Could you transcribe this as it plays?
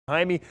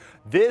Behind me,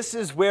 this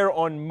is where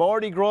on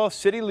Mardi Gras,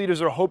 city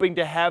leaders are hoping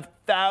to have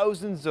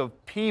thousands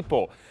of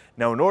people.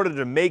 Now, in order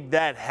to make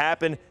that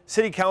happen,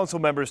 city council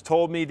members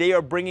told me they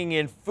are bringing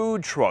in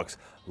food trucks,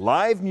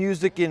 live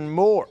music, and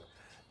more.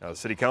 Now,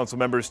 city council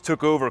members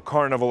took over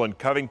Carnival in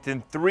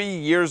Covington 3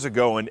 years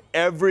ago, and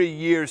every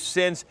year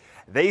since,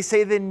 they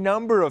say the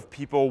number of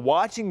people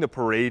watching the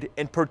parade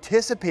and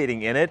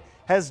participating in it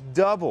has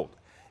doubled.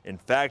 In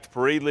fact,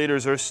 parade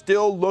leaders are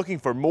still looking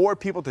for more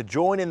people to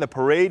join in the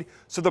parade,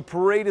 so the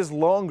parade is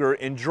longer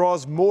and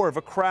draws more of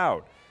a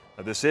crowd.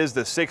 Now, this is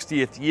the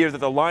 60th year that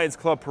the Lions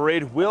Club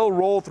parade will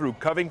roll through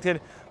Covington,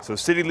 so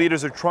city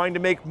leaders are trying to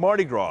make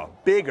Mardi Gras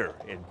bigger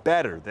and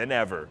better than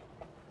ever.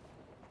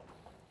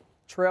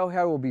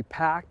 Trailhead will be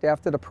packed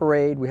after the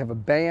parade. We have a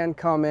band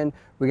coming.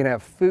 We're going to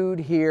have food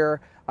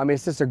here. I mean,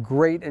 it's just a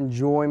great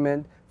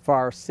enjoyment for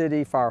our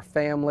city, for our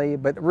family,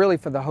 but really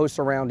for the whole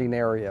surrounding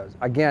areas.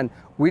 Again,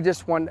 we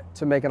just want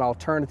to make an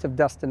alternative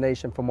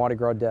destination for Mardi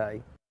Gras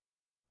Day.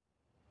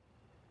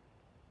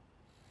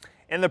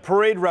 And the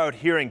parade route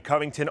here in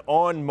Covington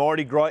on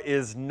Mardi Gras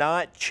is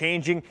not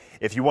changing.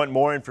 If you want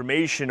more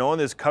information on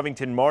this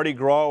Covington Mardi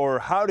Gras or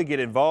how to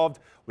get involved,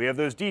 we have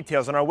those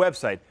details on our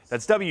website.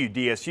 That's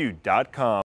WDSU.com.